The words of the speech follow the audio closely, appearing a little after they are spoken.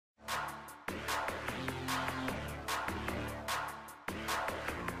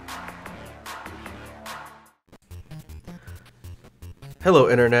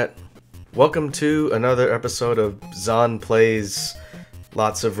Hello Internet, welcome to another episode of Zon Plays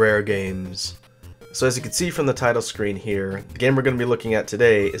Lots of Rare Games. So as you can see from the title screen here, the game we're going to be looking at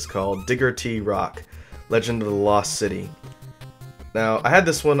today is called Digger T Rock, Legend of the Lost City. Now I had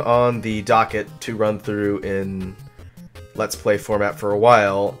this one on the docket to run through in Let's Play format for a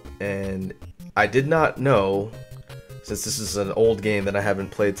while, and I did not know, since this is an old game that I haven't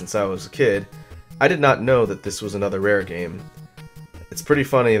played since I was a kid, I did not know that this was another Rare game. It's pretty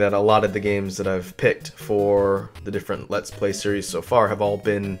funny that a lot of the games that I've picked for the different Let's Play series so far have all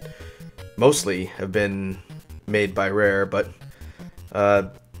been, mostly have been made by Rare, but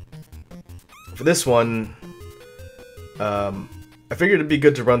for this one, I figured it'd be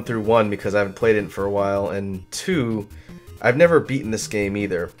good to run through one because I haven't played it for a while, and two, I've never beaten this game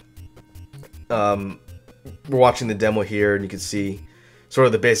either. We're watching the demo here and you can see sort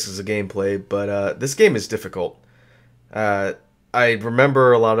of the basics of gameplay, but this game is difficult. I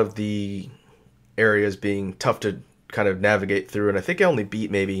remember a lot of the areas being tough to kind of navigate through, and I think I only beat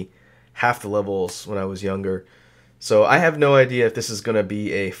maybe half the levels when I was younger. So I have no idea if this is going to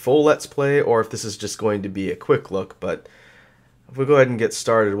be a full Let's Play or if this is just going to be a quick look, but if we go ahead and get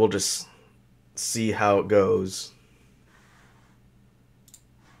started, we'll just see how it goes.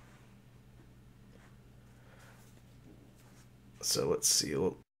 So let's see.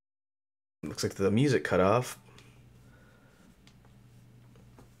 Looks like the music cut off.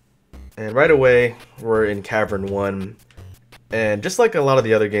 And right away, we're in Cavern 1, and just like a lot of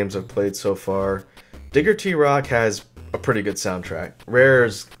the other games I've played so far, Digger T Rock has a pretty good soundtrack.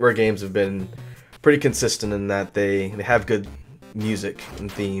 Rare games have been pretty consistent in that they have good music and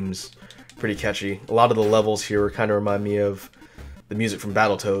themes, pretty catchy. A lot of the levels here kind of remind me of the music from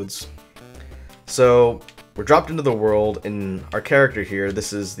Battletoads. So, we're dropped into the world, and our character here,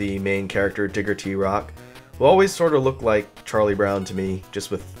 this is the main character, Digger T Rock, will always sort of look like Charlie Brown to me,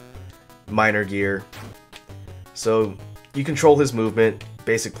 just with minor gear. So you control his movement,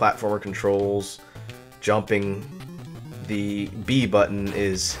 basic platformer controls, jumping. The B button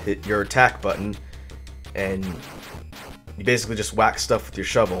is your attack button, and you basically just whack stuff with your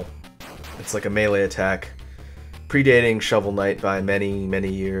shovel. It's like a melee attack, predating Shovel Knight by many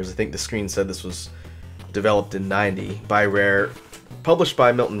years. I think the screen said this was developed in '90 by Rare, published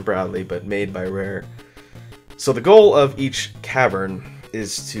by Milton Bradley, but made by Rare. So the goal of each cavern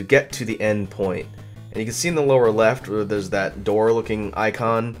is to get to the end point. And you can see in the lower left where there's that door looking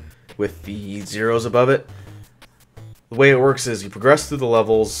icon with the zeros above it. The way it works is you progress through the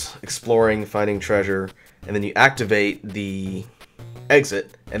levels, exploring, finding treasure, and then you activate the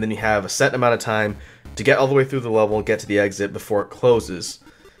exit, and then you have a set amount of time to get all the way through the level and get to the exit before it closes,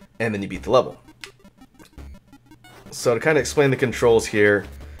 and then you beat the level. So to kind of explain the controls here,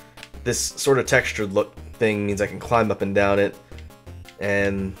 this sort of textured look thing means I can climb up and down it,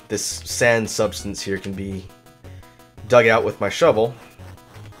 and this sand substance here can be dug out with my shovel,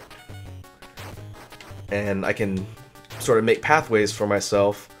 and I can sort of make pathways for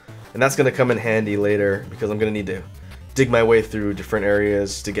myself, and that's going to come in handy later because I'm going to need to dig my way through different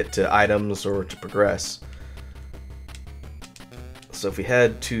areas to get to items or to progress. So if we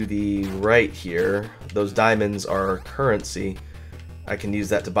head to the right here, those diamonds are currency. I can use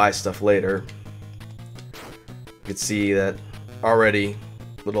that to buy stuff later. You can see that already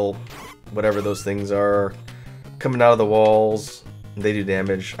little whatever those things are coming out of the walls. They do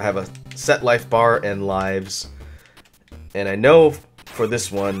damage. I have a set life bar and lives, and I know for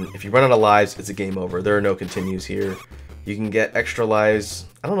this one if you run out of lives it's a game over. There are no continues here. You can get extra lives.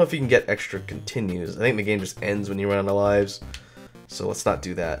 I don't know if you can get extra continues. I think the game just ends when you run out of lives, so let's not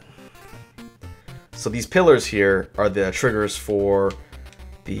do that. So these pillars here are the triggers for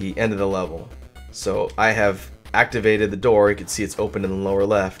the end of the level. So I have activated the door. You can see it's open in the lower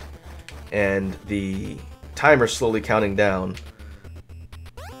left, and the timer's slowly counting down,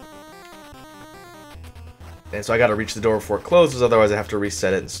 and so I gotta reach the door before it closes, otherwise I have to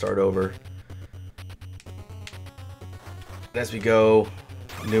reset it and start over. And as we go,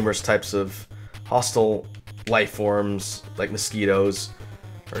 numerous types of hostile life forms like mosquitoes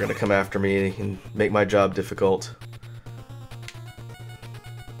are gonna come after me and make my job difficult.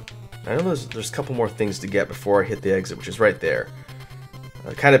 I know there's a couple more things to get before I hit the exit, which is right there.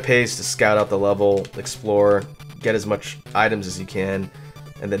 It kind of pays to scout out the level, explore, get as much items as you can,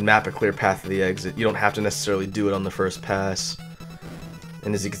 and then map a clear path to the exit. You don't have to necessarily do it on the first pass.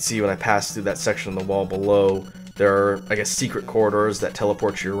 And as you can see, when I pass through that section on the wall below, there are, I guess, secret corridors that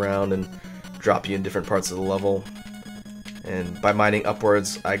teleport you around and drop you in different parts of the level. And by mining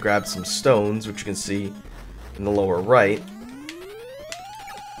upwards, I grabbed some stones, which you can see in the lower right.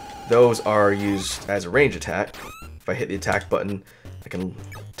 Those are used as a range attack. If I hit the attack button, I can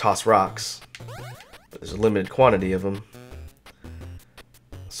toss rocks, but there's a limited quantity of them.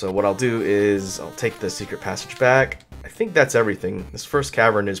 So what I'll do is I'll take the secret passage back. I think that's everything. This first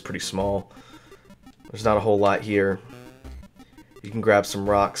cavern is pretty small. There's not a whole lot here. You can grab some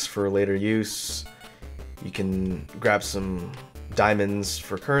rocks for later use. You can grab some diamonds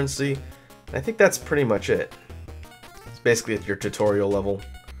for currency. And I think that's pretty much it. It's basically at your tutorial level.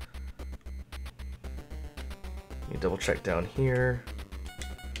 You double check down here.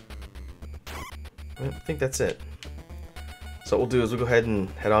 I think that's it. So what we'll do is we'll go ahead and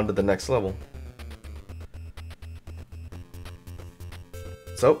head on to the next level.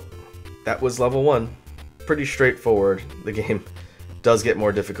 So, that was level 1. Pretty straightforward. The game does get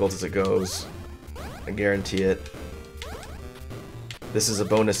more difficult as it goes. I guarantee it. This is a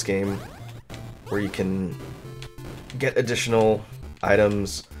bonus game where you can get additional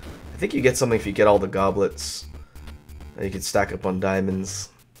items. I think you get something if you get all the goblets. And you can stack up on diamonds.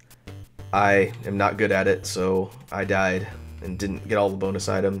 I am not good at it, so I died and didn't get all the bonus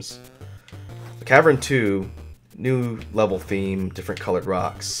items. The Cavern 2, new level theme, different colored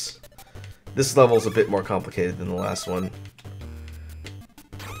rocks. This level is a bit more complicated than the last one.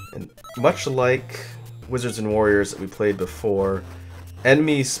 And much like Wizards and Warriors that we played before,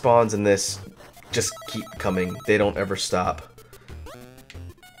 enemy spawns in this just keep coming. They don't ever stop.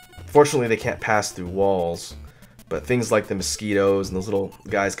 Fortunately, they can't pass through walls, but things like the mosquitoes and those little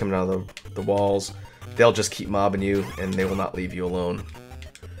guys coming out of the walls, they'll just keep mobbing you and they will not leave you alone.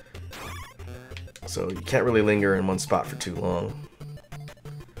 So you can't really linger in one spot for too long.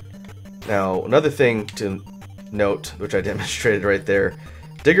 Now, another thing to note, which I demonstrated right there,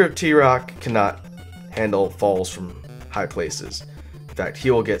 Digger T-Rock cannot handle falls from high places. In fact,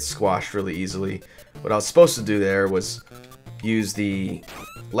 he will get squashed really easily. What I was supposed to do there was use the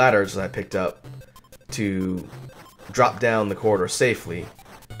ladders that I picked up to drop down the corridor safely,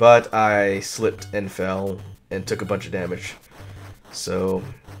 but I slipped and fell and took a bunch of damage. So,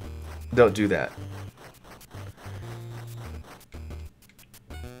 don't do that.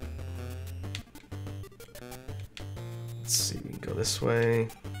 Let's see, we can go this way.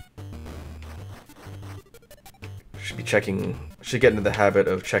 Should get into the habit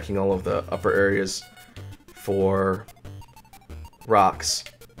of checking all of the upper areas for rocks.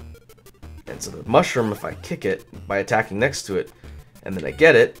 And so the mushroom, if I kick it by attacking next to it, and then I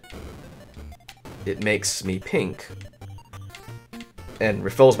get it, it makes me pink. And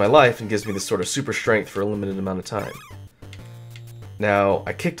refills my life and gives me this sort of super strength for a limited amount of time. Now,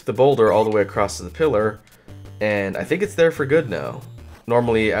 I kicked the boulder all the way across to the pillar, and I think it's there for good now.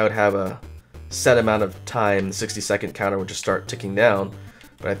 Normally, I would have a set amount of time, the 60-second counter would just start ticking down,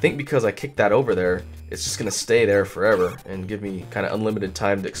 but I think because I kicked that over there, it's just going to stay there forever and give me kind of unlimited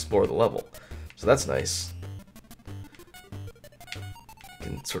time to explore the level. So that's nice. You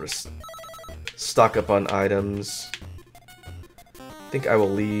can sort of stock up on items. I think I will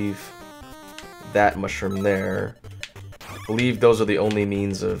leave that mushroom there. I believe those are the only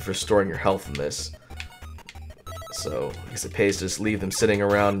means of restoring your health in this. So I guess it pays to just leave them sitting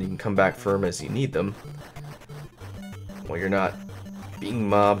around and you can come back for them as you need them. While you're not being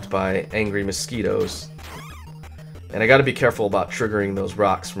mobbed by angry mosquitoes. And I gotta be careful about triggering those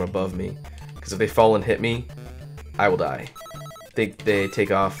rocks from above me, because if they fall and hit me, I will die. They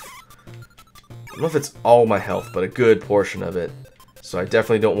take off, I don't know if it's all my health, but a good portion of it. So I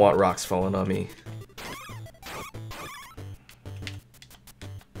definitely don't want rocks falling on me.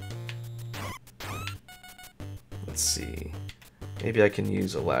 Let's see. Maybe I can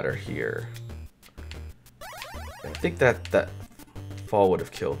use a ladder here. I think that fall would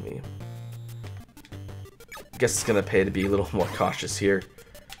have killed me. I guess it's gonna pay to be a little more cautious here.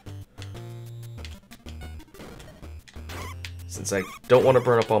 Since I don't want to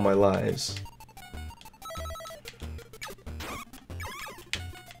burn up all my lives.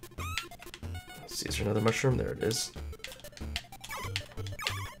 Let's see, is there another mushroom? There it is.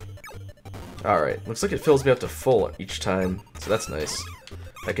 Alright, looks like it fills me up to full each time, so that's nice.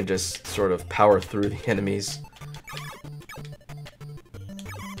 I can just sort of power through the enemies.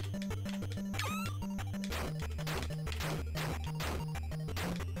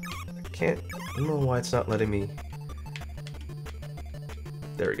 I don't know why it's not letting me.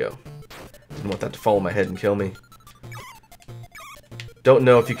 There we go. Didn't want that to fall on my head and kill me. Don't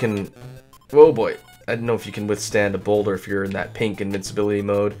know if you can. Whoa boy. I don't know if you can withstand a boulder if you're in that pink invincibility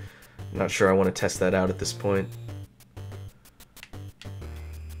mode. I'm not sure I want to test that out at this point.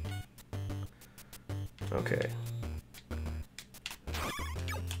 Okay.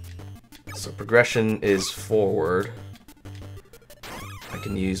 So progression is forward. I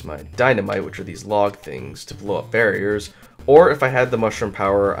can use my dynamite, which are these log things, to blow up barriers, Or if I had the mushroom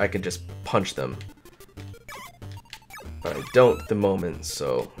power, I could just punch them. But I don't at the moment,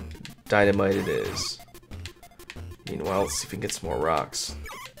 so dynamite it is. Meanwhile, let's see if we can get some more rocks.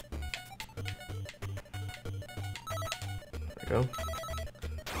 There we go.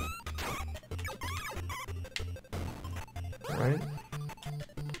 Alright. Wonder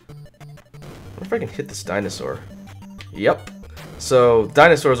if I can hit this dinosaur. Yep. So,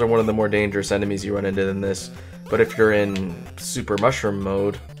 dinosaurs are one of the more dangerous enemies you run into in this. But if you're in super mushroom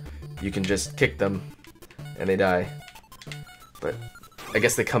mode, you can just kick them and they die. But I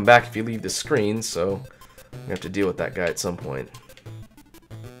guess they come back if you leave the screen, so you have to deal with that guy at some point.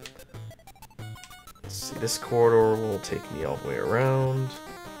 Let's see, this corridor will take me all the way around.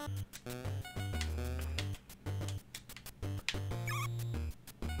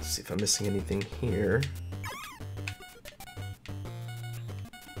 Let's see if I'm missing anything here.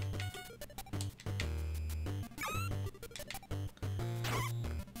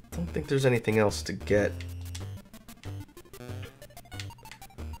 I don't think there's anything else to get.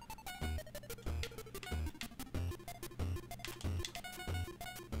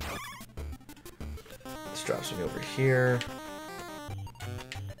 This drops me over here.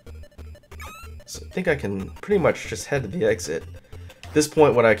 So I think I can pretty much just head to the exit. At this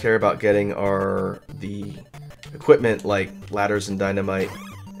point, what I care about getting are the equipment like ladders and dynamite,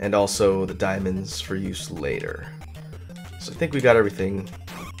 and also the diamonds for use later. So I think we got everything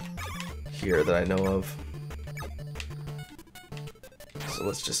here that I know of. So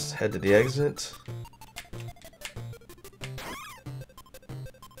let's just head to the exit.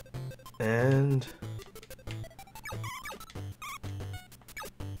 And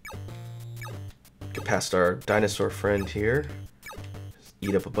get past our dinosaur friend here. Just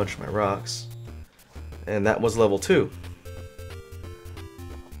eat up a bunch of my rocks. And that was level 2.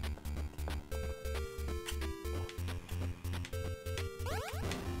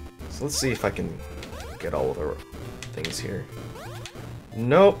 So let's see if I can get all of the things here.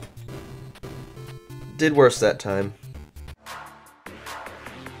 Nope. Did worse that time.